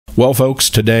Well, folks,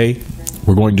 today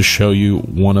we're going to show you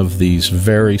one of these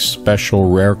very special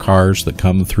rare cars that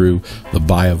come through the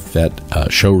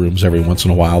Buy-A-Vet showrooms every once in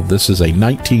a while. This is a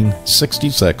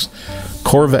 1966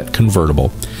 Corvette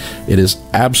convertible. It is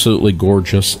absolutely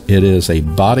gorgeous. It is a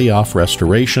body-off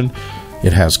restoration.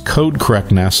 It has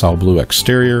code-correct Nassau Blue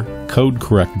exterior,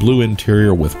 code-correct blue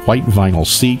interior with white vinyl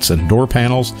seats and door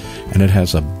panels, and it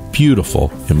has a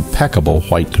beautiful, impeccable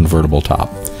white convertible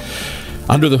top.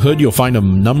 Under the hood, you'll find a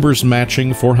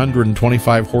numbers-matching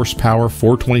 425 horsepower,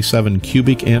 427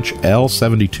 cubic inch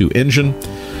L72 engine,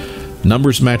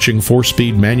 numbers-matching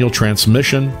 4-speed manual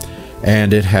transmission,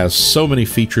 and it has so many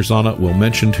features on it we'll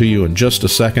mention to you in just a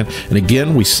second. And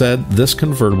again, we said this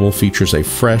convertible features a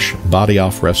fresh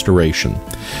body-off restoration.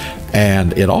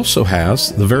 And it also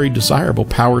has the very desirable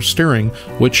power steering,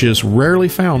 which is rarely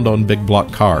found on big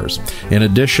block cars. In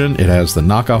addition, it has the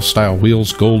knockoff style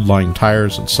wheels, goldline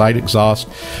tires, and side exhaust.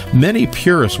 Many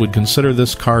purists would consider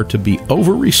this car to be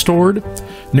over-restored.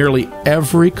 Nearly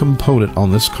every component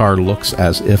on this car looks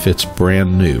as if it's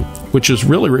brand new, which is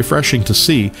really refreshing to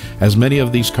see, as many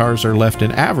of these cars are left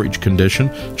in average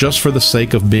condition just for the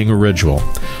sake of being original.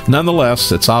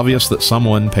 Nonetheless, it's obvious that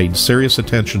someone paid serious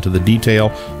attention to the detail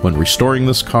when restoring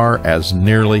this car, as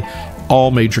nearly all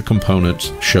major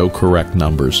components show correct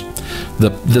numbers.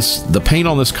 The paint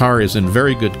on this car is in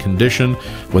very good condition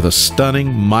with a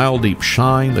stunning mile deep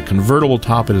shine. The convertible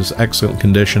top is excellent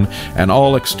condition, and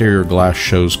all exterior glass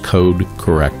shows code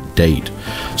correct date.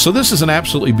 So this is an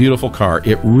absolutely beautiful car.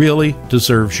 It really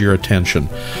deserves your attention.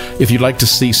 If you'd like to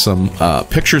see some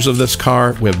pictures of this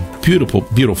car, we have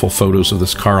beautiful photos of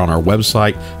this car on our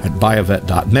website at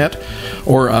buyavet.net,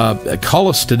 or call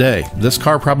us today. This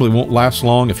car probably won't last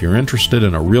long. If you're interested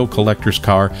in a real collector's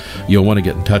car, you'll want to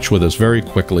get in touch with us very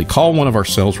quickly. Call one of our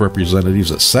sales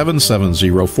representatives at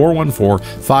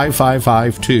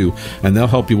 770-414-5552, and they'll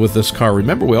help you with this car.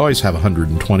 Remember, we always have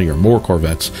 120 or more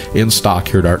Corvettes in stock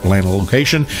here at our Atlanta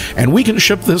location, and we can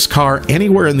ship this car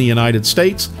anywhere in the United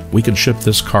States. We can ship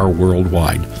this car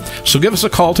worldwide. So give us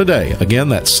a call today. Again,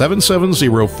 that's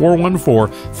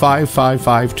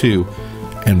 770-414-5552,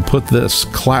 and put this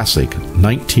classic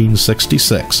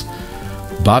 1966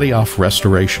 body-off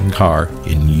restoration car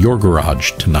in your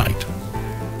garage tonight.